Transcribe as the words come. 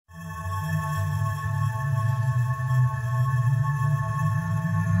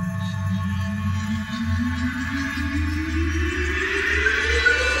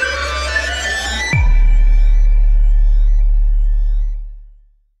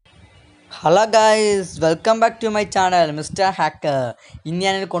Hello guys, welcome back to my channel mister hacker. ഇന്ന്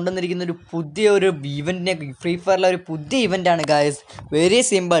ഞാൻ കൊണ്ടുവന്നിരിക്കുന്ന ഒരു പുതിയൊരു ഇവൻറ്റിനെ ഫ്രീ ഫയറിലെ ഒരു പുതിയ ഇവൻ്റാണ് ഗൈസ്. Very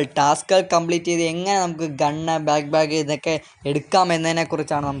simple. ടാസ്കുകൾ കംപ്ലീറ്റ് ചെയ്ത് എങ്ങനെ നമുക്ക് ഗണ്ണ്, ബാഗ് ഇതൊക്കെ എടുക്കാം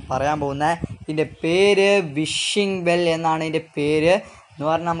എന്നതിനെക്കുറിച്ചാണ് നമ്മൾ പറയാൻ പോകുന്നത്. ഇതിൻ്റെ പേര് വിഷിംഗ് വെൽ എന്നാണ് ഇതിൻ്റെ പേര്. എന്ന്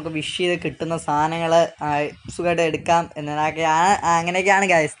പറഞ്ഞാൽ നമുക്ക് വിഷ് ചെയ്ത് കിട്ടുന്ന സാധനങ്ങൾ സുഖമായിട്ട് എടുക്കാം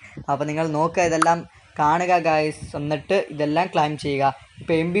അങ്ങനെയൊക്കെയാണ് ഗൈസ്. അപ്പോൾ നിങ്ങൾ നോക്കുക, ഇതെല്ലാം കാണുക ഗൈസ്, എന്നിട്ട് ഇതെല്ലാം ക്ലൈം ചെയ്യുക.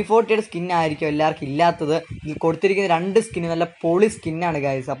 ഇപ്പോൾ MP40 സ്കിന്നായിരിക്കും എല്ലാവർക്കും ഇല്ലാത്തത്. ഇതിൽ കൊടുത്തിരിക്കുന്ന 2 സ്കിന്ന് നല്ല പൊളി സ്കിന്നാണ്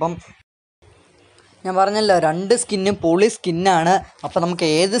ഗൈസ്. അപ്പം ഞാൻ പറഞ്ഞല്ലോ, 2 സ്കിന്നും പൊളി സ്കിന്നാണ്. അപ്പോൾ നമുക്ക്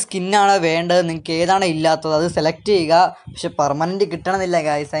ഏത് സ്കിന്നാണോ വേണ്ടത്, നിങ്ങൾക്ക് ഏതാണോ ഇല്ലാത്തത് അത് സെലക്ട് ചെയ്യുക. പക്ഷെ പെർമനൻറ്റ് കിട്ടണമെന്നില്ല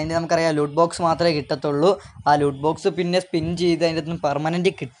ഗൈസ്. അതിൻ്റെ നമുക്കറിയാം ലൂട്ട് ബോക്സ് മാത്രമേ കിട്ടത്തുള്ളൂ. ആ ലൂട്ട് ബോക്സ് പിന്നെ സ്പിൻ ചെയ്ത് അതിൻ്റെ നിന്ന്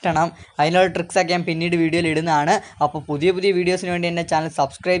പെർമനൻറ്റ് കിട്ടണം. അതിനുള്ള ട്രിക്സൊക്കെ ഞാൻ പിന്നീട് വീഡിയോയിൽ ഇടുന്നതാണ്. അപ്പോൾ പുതിയ വീഡിയോസിന് വേണ്ടി എൻ്റെ ചാനൽ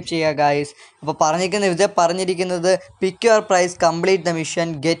സബ്സ്ക്രൈബ് ചെയ്യുക ഗൈസ്. അപ്പോൾ പറഞ്ഞിരിക്കുന്നത് പിക്ക് your price, complete the mission,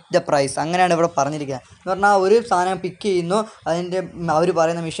 get the price. അങ്ങനെയാണ് ഇവിടെ പറഞ്ഞിരിക്കുന്നത്. എന്ന് പറഞ്ഞാൽ ഒരു സാധനം പിക്ക് ചെയ്യുന്നു, അതിൻ്റെ അവർ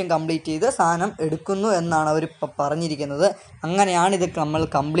പറയുന്ന മിഷൻ കംപ്ലീറ്റ് ചെയ്ത് സാധനം എടുക്കുന്നു എന്നാണ് അവർ പറഞ്ഞിരിക്കുന്നത്. അങ്ങനെയാണ് ഇത് നമ്മൾ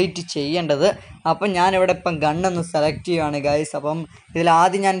കംപ്ലീറ്റ് ചെയ്യേണ്ടത്. അപ്പം ഞാനിവിടെ ഇപ്പം ഗണ്ണൊന്ന് സെലക്ട് ചെയ്യുകയാണ് ഗൈസ്. അപ്പം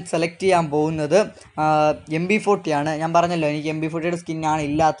ഇതിലാദ്യം ഞാൻ സെലക്ട് ചെയ്യാൻ പോകുന്നത് MP40 ആണ്. ഞാൻ പറഞ്ഞല്ലോ, എനിക്ക് MP40 സ്കിന്നാണ്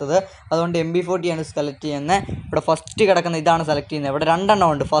ഇല്ലാത്തത്, അതുകൊണ്ട് MP40 ആണ് സെലക്ട് ചെയ്യുന്നത്. ഇവിടെ ഫസ്റ്റ് കിടക്കുന്ന ഇതാണ് സെലക്ട് ചെയ്യുന്നത്. ഇവിടെ 2 എണ്ണം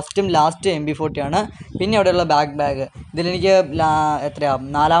ഉണ്ട്, ഫസ്റ്റും ലാസ്റ്റ് MP40 ആണ്. പിന്നെ ഇവിടെയുള്ള ബാഗ് ഇതിലെനിക്ക്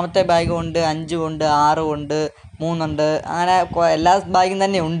എത്രയാണ്, 4ാമത്തെ ബാഗും ഉണ്ട്, 5 ഉണ്ട്, 6 ഉണ്ട്, 3 ഉണ്ട്. അങ്ങനെ എല്ലാ ബാഗും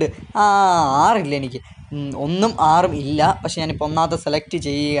തന്നെ ഉണ്ട്. 6 എനിക്ക് 1ഉം 6ഉം ഇല്ല. പക്ഷേ ഞാനിപ്പോൾ 1ാമത്തെ സെലക്ട്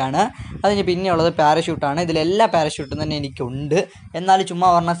ചെയ്യുകയാണ്. അതിന് പിന്നെയുള്ളത് പാരഷൂട്ടാണ്. ഇതിലെല്ലാ പാരഷൂട്ടും തന്നെ എനിക്കുണ്ട്. എന്നാലും ചുമ്മാ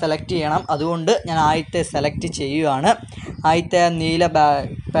പറഞ്ഞാൽ സെലക്ട് ചെയ്യണം, അതുകൊണ്ട് ഞാൻ ആദ്യത്തെ സെലക്ട് ചെയ്യുകയാണ്. ആദ്യത്തെ നീല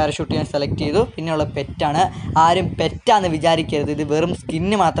പാരഷൂട്ട് ഞാൻ സെലക്ട് ചെയ്തു. പിന്നെയുള്ള പെറ്റാണ്. ആരും പെറ്റാന്ന് വിചാരിക്കരുത്, ഇത് വെറും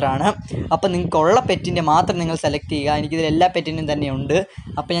സ്കിന്ന് മാത്രമാണ്. അപ്പോൾ നിങ്ങൾക്കുള്ള പെറ്റിൻ്റെ മാത്രം നിങ്ങൾ സെലക്ട് ചെയ്യുക. എനിക്കിതിൽ എല്ലാ പെറ്റിനും തന്നെ ഉണ്ട്.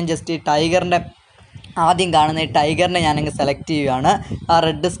 അപ്പോൾ ഞാൻ ജസ്റ്റ് ഈ ടൈഗറിൻ്റെ ആദ്യം കാണുന്ന ഈ ടൈഗറിനെ ഞാനങ്ങ് സെലക്ട് ചെയ്യുകയാണ്. ആ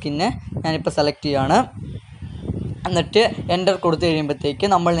റെഡ് സ്കിന്ന് ഞാനിപ്പോൾ സെലക്ട് ചെയ്യുകയാണ്. എന്നിട്ട് എൻ്റർ കൊടുത്തു കഴിയുമ്പോഴത്തേക്ക്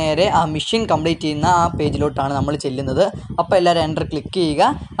നമ്മൾ നേരെ ആ മിഷൻ കംപ്ലീറ്റ് ചെയ്യുന്ന ആ പേജിലോട്ടാണ് നമ്മൾ ചെല്ലുന്നത്. അപ്പോൾ എല്ലാവരും എൻ്റർ ക്ലിക്ക്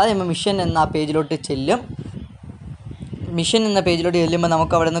ചെയ്യുക. അത് കഴിയുമ്പോൾ മിഷൻ എന്ന ആ പേജിലോട്ട് ചെല്ലും. മിഷൻ എന്ന പേജിലോട്ട് ചെല്ലുമ്പോൾ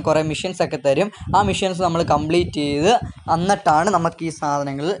നമുക്ക് അവിടെ നിന്ന് കുറേ മിഷൻസൊക്കെ തരും. ആ മിഷൻസ് നമ്മൾ കംപ്ലീറ്റ് ചെയ്ത് എന്നിട്ടാണ് നമുക്ക് ഈ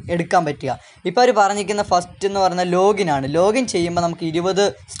സാധനങ്ങൾ എടുക്കാൻ പറ്റുക. ഇപ്പോൾ അവർ പറഞ്ഞിരിക്കുന്ന ഫസ്റ്റ് എന്ന് പറഞ്ഞാൽ ലോഗിനാണ്. ലോഗിൻ ചെയ്യുമ്പോൾ നമുക്ക് 20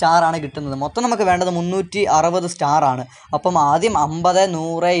 സ്റ്റാറാണ് കിട്ടുന്നത്. മൊത്തം നമുക്ക് വേണ്ടത് 360 സ്റ്റാറാണ്. അപ്പം ആദ്യം 50,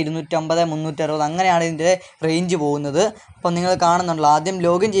 100, 250, 360 അങ്ങനെയാണ് ഇതിൻ്റെ റേഞ്ച് പോകുന്നത്. അപ്പം നിങ്ങൾ കാണുന്നുണ്ടല്ലോ, ആദ്യം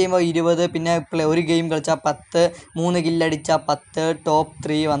ലോഗിൻ ചെയ്യുമ്പോൾ 20, പിന്നെ ഒരു ഗെയിം കളിച്ചാൽ 10, 3 കില്ലടിച്ചാൽ 10, ടോപ്പ്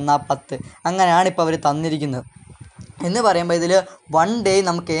 3 വന്നാൽ 10. അങ്ങനെയാണ് ഇപ്പോൾ അവർ തന്നിരിക്കുന്നത്. എന്ന് പറയുമ്പോൾ ഇതിൽ 1 ഡേ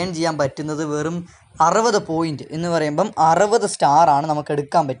നമുക്ക് ഏൺ ചെയ്യാൻ പറ്റുന്നത് വെറും 60 പോയിൻറ്റ് എന്ന് പറയുമ്പം 60 സ്റ്റാറാണ് നമുക്ക്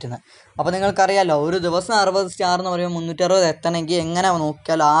എടുക്കാൻ പറ്റുന്നത്. അപ്പോൾ നിങ്ങൾക്കറിയാമല്ലോ, ഒരു ദിവസം 60 സ്റ്റാർ എന്ന് പറയുമ്പോൾ 360 എത്തണമെങ്കിൽ എങ്ങനെ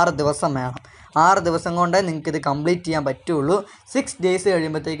നോക്കിയാൽ 6 ദിവസം വേണം. 6 ദിവസം കൊണ്ടേ നിങ്ങൾക്കിത് കംപ്ലീറ്റ് ചെയ്യാൻ പറ്റുള്ളൂ. 6 ഡേയ്സ്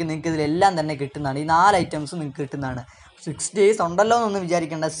കഴിയുമ്പോഴത്തേക്ക് നിങ്ങൾക്ക് ഇതിലെല്ലാം തന്നെ കിട്ടുന്നതാണ്. ഈ 4 ഐറ്റംസ് നിങ്ങൾക്ക് കിട്ടുന്നതാണ്. 6 ഡേയ്സ് ഉണ്ടല്ലോ എന്നൊന്നും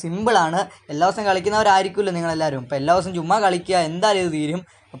വിചാരിക്കേണ്ട, സിമ്പിളാണ്. എല്ലാ ദിവസം കളിക്കുന്നവരായിരിക്കുമല്ലോ നിങ്ങളെല്ലാവരും. അപ്പോൾ എല്ലാ ദിവസം ചുമ്മാ കളിക്കുക, എന്തായാലും ഇത് തീരും.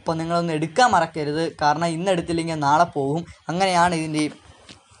 അപ്പോൾ നിങ്ങളൊന്ന് എടുക്കാൻ മറക്കരുത്, കാരണം ഇന്ന് എടുത്തില്ലെങ്കിൽ നാളെ പോകും. അങ്ങനെയാണ് ഇതിൻ്റെ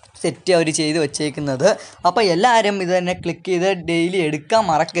സെറ്റ് അവർ ചെയ്ത് വെച്ചേക്കുന്നത്. അപ്പോൾ എല്ലാവരും ഇത് തന്നെ ക്ലിക്ക് ചെയ്ത് ഡെയിലി എടുക്കാൻ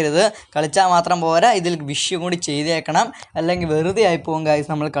മറക്കരുത്. കളിച്ചാൽ മാത്രം പോരാ, ഇതിൽ വിഷ് കൂടി ചെയ്തേക്കണം, അല്ലെങ്കിൽ വെറുതെ ആയിപ്പോകും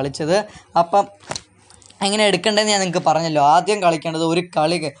ഗൈസ് നമ്മൾ കളിച്ചത്. അപ്പം എങ്ങനെ എടുക്കേണ്ടതെന്ന് ഞാൻ നിങ്ങൾക്ക് പറഞ്ഞല്ലോ. ആദ്യം കളിക്കേണ്ടത്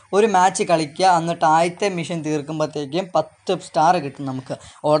ഒരു മാച്ച് കളിക്കുക. എന്നിട്ട് ആദ്യത്തെ മിഷൻ തീർക്കുമ്പോഴത്തേക്കും 10 സ്റ്റാർ കിട്ടും. നമുക്ക്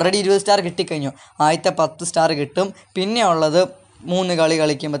ഓൾറെഡി 20 സ്റ്റാർ കിട്ടിക്കഴിഞ്ഞു. ആദ്യത്തെ 10 സ്റ്റാർ കിട്ടും. പിന്നെ ഉള്ളത് 3 കളി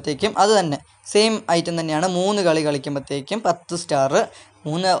കളിക്കുമ്പോഴത്തേക്കും അത് തന്നെ സെയിം ഐറ്റം തന്നെയാണ്. 3 കളി കളിക്കുമ്പോഴത്തേക്കും 10 സ്റ്റാർ.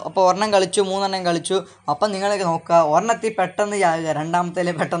 അപ്പോൾ ഒരെണ്ണം കളിച്ചു, 3 എണ്ണം കളിച്ചു. അപ്പം നിങ്ങളൊക്കെ നോക്കുക, ഒരെണ്ണത്തിൽ പെട്ടെന്ന് ചാകുക,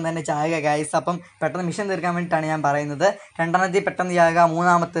 2ാമത്തേൽ പെട്ടെന്ന് തന്നെ ചാകുക ഗൈസ്. അപ്പം പെട്ടെന്ന് മിഷൻ തീർക്കാൻ വേണ്ടിയിട്ടാണ് ഞാൻ പറയുന്നത്. 2എണ്ണത്തിൽ പെട്ടെന്ന് ചാകുക,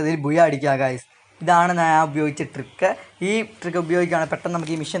 3ാമത്തേതിൽ ബുയ അടിക്കുക ഗൈസ്. ഇതാണ് ഞാൻ ഉപയോഗിച്ച ട്രിക്ക്. ഈ ട്രിക്ക് ഉപയോഗിക്കുകയാണ് പെട്ടെന്ന്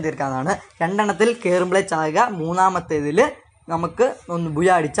നമുക്ക് ഈ മിഷൻ തീർക്കാവുന്നതാണ്. 2 എണ്ണത്തിൽ കയറുമ്പോഴേ ചാകുക, 3ാമത്തേതിൽ നമുക്ക് ഒന്ന് ബുയ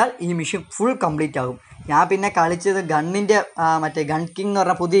അടിച്ചാൽ ഈ മിഷൻ ഫുൾ കംപ്ലീറ്റ് ആകും. ഞാൻ പിന്നെ കളിച്ചത് ഗണ്ണിൻ്റെ മറ്റേ ഗൺ കിങ് എന്ന്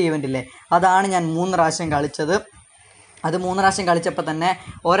പറഞ്ഞ പുതിയ ഇവൻ്റില്ലേ, അതാണ് ഞാൻ 3 പ്രാവശ്യം കളിച്ചത്. അത് 3 പ്രാവശ്യം കളിച്ചപ്പോൾ തന്നെ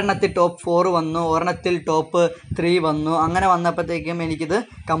ഒരെണ്ണത്തിൽ ടോപ്പ് 4 വന്നു, ഒരെണ്ണത്തിൽ ടോപ്പ് 3 വന്നു. അങ്ങനെ വന്നപ്പോഴത്തേക്കും എനിക്കിത്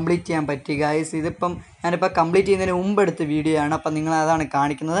കംപ്ലീറ്റ് ചെയ്യാൻ പറ്റി ഗൈസ്. ഞാനിപ്പോൾ കംപ്ലീറ്റ് ചെയ്യുന്നതിന് മുമ്പ് എടുത്ത വീഡിയോ ആണ്. അപ്പം നിങ്ങളതാണ്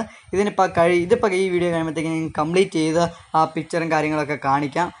കാണിക്കുന്നത്. ഇതിപ്പോൾ ഈ വീഡിയോ കഴിയുമ്പോഴത്തേക്കും നിങ്ങൾക്ക് കംപ്ലീറ്റ് ചെയ്ത് ആ പിക്ചറും കാര്യങ്ങളൊക്കെ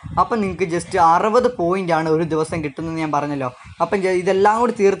കാണിക്കാം. അപ്പം നിങ്ങൾക്ക് ജസ്റ്റ് 60 പോയിൻ്റാണ് ഒരു ദിവസം കിട്ടുന്നതെന്ന് ഞാൻ പറഞ്ഞല്ലോ. അപ്പം ഇതെല്ലാം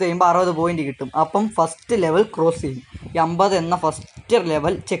കൂടി തീർത്ത് കഴിയുമ്പോൾ 60 പോയിൻ്റ് കിട്ടും. അപ്പം ഫസ്റ്റ് ലെവൽ ക്രോസ് ചെയ്യും. ഈ 50 എന്ന first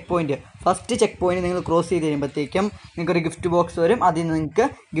level check point, first check point നിങ്ങൾ ക്രോസ് ചെയ്ത് കഴിയുമ്പോഴത്തേക്കും നിങ്ങൾക്കൊരു ഗിഫ്റ്റ് ബോക്സ് വരും. അതിൽ നിന്ന് നിങ്ങൾക്ക്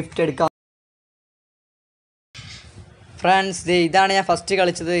ഗിഫ്റ്റ് എടുക്കാം. ഫ്രണ്ട്സ്, ഇതാണ് ഞാൻ ഫസ്റ്റ്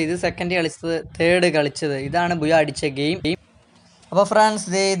കളിച്ചത്, ഇത് സെക്കൻഡ് കളിച്ചത്, തേർഡ് കളിച്ചത്. ഇതാണ് ബുയ അടിച്ച ഗെയിം. അപ്പോൾ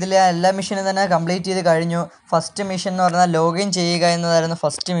ഫ്രണ്ട്സ് ഇതിൽ എല്ലാ മിഷനും തന്നെ കംപ്ലീറ്റ് ചെയ്ത് കഴിഞ്ഞു. ഫസ്റ്റ് മിഷൻ എന്ന് പറഞ്ഞാൽ ലോഗിൻ ചെയ്യുക എന്നതായിരുന്നു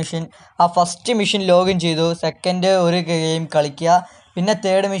ഫസ്റ്റ് മിഷൻ. ആ ഫസ്റ്റ് മിഷൻ ലോഗിൻ ചെയ്തു. സെക്കൻഡ് ഒരു ഗെയിം കളിക്കുക. പിന്നെ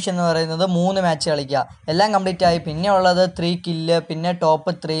തേർഡ് മിഷൻ എന്ന് പറയുന്നത് 3 മാച്ച് കളിക്കുക. എല്ലാം കംപ്ലീറ്റ് ആയി. പിന്നെ ഉള്ളത് 3 കില്ല്, പിന്നെ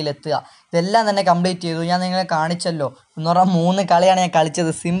ടോപ്പ് 3-ലെത്തുക. ഇതെല്ലാം തന്നെ കംപ്ലീറ്റ് ചെയ്തു. ഞാൻ നിങ്ങളെ കാണിച്ചല്ലോ. എന്ന് പറഞ്ഞാൽ 3 കളിയാണ് ഞാൻ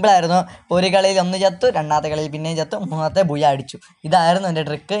കളിച്ചത്. സിമ്പിളായിരുന്നു. ഒരു കളിയിൽ 1 ചത്തു, രണ്ടാമത്തെ കളിയിൽ പിന്നെയും ചത്തു, മൂന്നാമത്തെ ബുയ അടിച്ചു. ഇതായിരുന്നു എൻ്റെ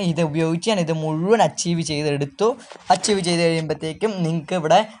ട്രിക്ക്. ഇത് ഉപയോഗിച്ച് ഞാൻ ഇത് മുഴുവൻ അച്ചീവ് ചെയ്തെടുത്തു. അച്ചീവ് ചെയ്ത് കഴിയുമ്പോഴത്തേക്കും നിങ്ങൾക്ക്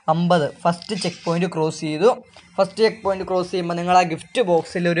ഇവിടെ 50 ഫസ്റ്റ് ചെക്ക് പോയിൻറ്റ് ക്രോസ് ചെയ്തു. ഫസ്റ്റ് ചെക്ക് പോയിൻറ്റ് ക്രോസ് ചെയ്യുമ്പോൾ നിങ്ങൾ ആ ഗിഫ്റ്റ്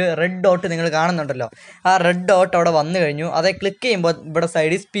ബോക്സിൽ ഒരു റെഡ് ഡോട്ട് നിങ്ങൾ കാണുന്നുണ്ടല്ലോ. ആ റെഡ് ഡോട്ട് അവിടെ വന്നു കഴിഞ്ഞു. അത് ക്ലിക്ക് ചെയ്യുമ്പോൾ ഇവിടെ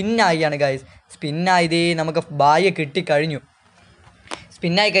സൈഡിൽ സ്പിന്നായിയാണ് ഗൈസ്. സ്പിന്നായത് നമുക്ക് ബാഗ് കിട്ടിക്കഴിഞ്ഞു.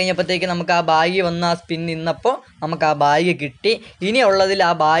 സ്പിന്നായി കഴിഞ്ഞപ്പോഴത്തേക്ക് നമുക്ക് ആ ബാഗ് വന്ന് ആ സ്പിൻ നിന്നപ്പോൾ നമുക്ക് ആ ബാഗ് കിട്ടി. ഇനിയുള്ളതിൽ ആ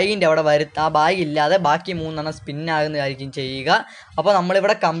ബാഗിൻ്റെ അവിടെ ആ ബാഗ് ഇല്ലാതെ ബാക്കി 3 സ്പിന്നാകുന്നതായിരിക്കും ചെയ്യുക. അപ്പോൾ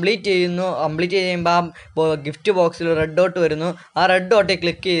നമ്മളിവിടെ കംപ്ലീറ്റ് ചെയ്യുന്നു. കംപ്ലീറ്റ് ചെയ്യുമ്പോൾ ആ ഗിഫ്റ്റ് ബോക്സിൽ റെഡ് ഡോട്ട് വരുന്നു. ആ റെഡ് ഡോട്ടിൽ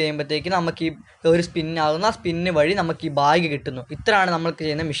ക്ലിക്ക് ചെയ്യുമ്പോഴത്തേക്ക് നമുക്ക് ഈ ഒരു സ്പിന്നാകുന്നു. ആ സ്പിന്ന് വഴി നമുക്ക് ഈ ബാഗ് കിട്ടുന്നു. ഇത്രയാണ് നമ്മൾക്ക്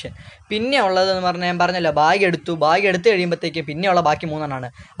ചെയ്യുന്ന മിഷൻ. പിന്നെ ഉള്ളതെന്ന് പറഞ്ഞാൽ ഞാൻ പറഞ്ഞല്ലോ, ബാഗ് എടുത്തു കഴിയുമ്പോഴത്തേക്ക് പിന്നെയുള്ള ബാക്കി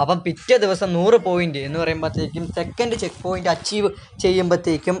 3 അപ്പം പിറ്റേ ദിവസം 100 പോയിൻറ്റ് എന്ന് പറയുമ്പോഴത്തേക്കും സെക്കൻഡ് ചെക്ക് പോയിൻറ്റ് അച്ചീവ് ചെയ്യുമ്പോഴത്തേക്കും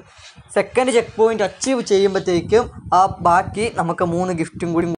ആ ബാക്കി നമുക്ക് 3 ഗിഫ്റ്റും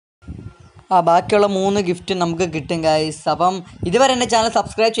കൂടി ബാക്കിയുള്ള 3 ഗിഫ്റ്റ് നമുക്ക് കിട്ടും ഗൈസ്. അപ്പം ഇതുവരെ എൻ്റെ ചാനൽ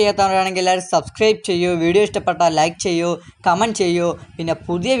സബ്സ്ക്രൈബ് ചെയ്യാത്തവരാണെങ്കിൽ എല്ലാവരും സബ്സ്ക്രൈബ് ചെയ്യൂ. വീഡിയോ ഇഷ്ടപ്പെട്ടാൽ ലൈക്ക് ചെയ്യൂ, കമൻറ്റ് ചെയ്യൂ. പിന്നെ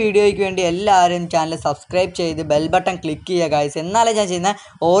പുതിയ വീഡിയോയ്ക്ക് വേണ്ടി എല്ലാവരും ചാനൽ സബ്സ്ക്രൈബ് ചെയ്ത് ബെൽ ബട്ടൺ ക്ലിക്ക് ചെയ്യുക ഗൈസ്. എന്നാലേ ഞാൻ ചെയ്യുന്ന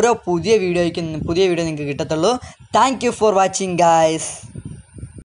ഓരോ പുതിയ വീഡിയോ നിങ്ങൾക്ക് കിട്ടത്തുള്ളൂ. Thank you for watching guys.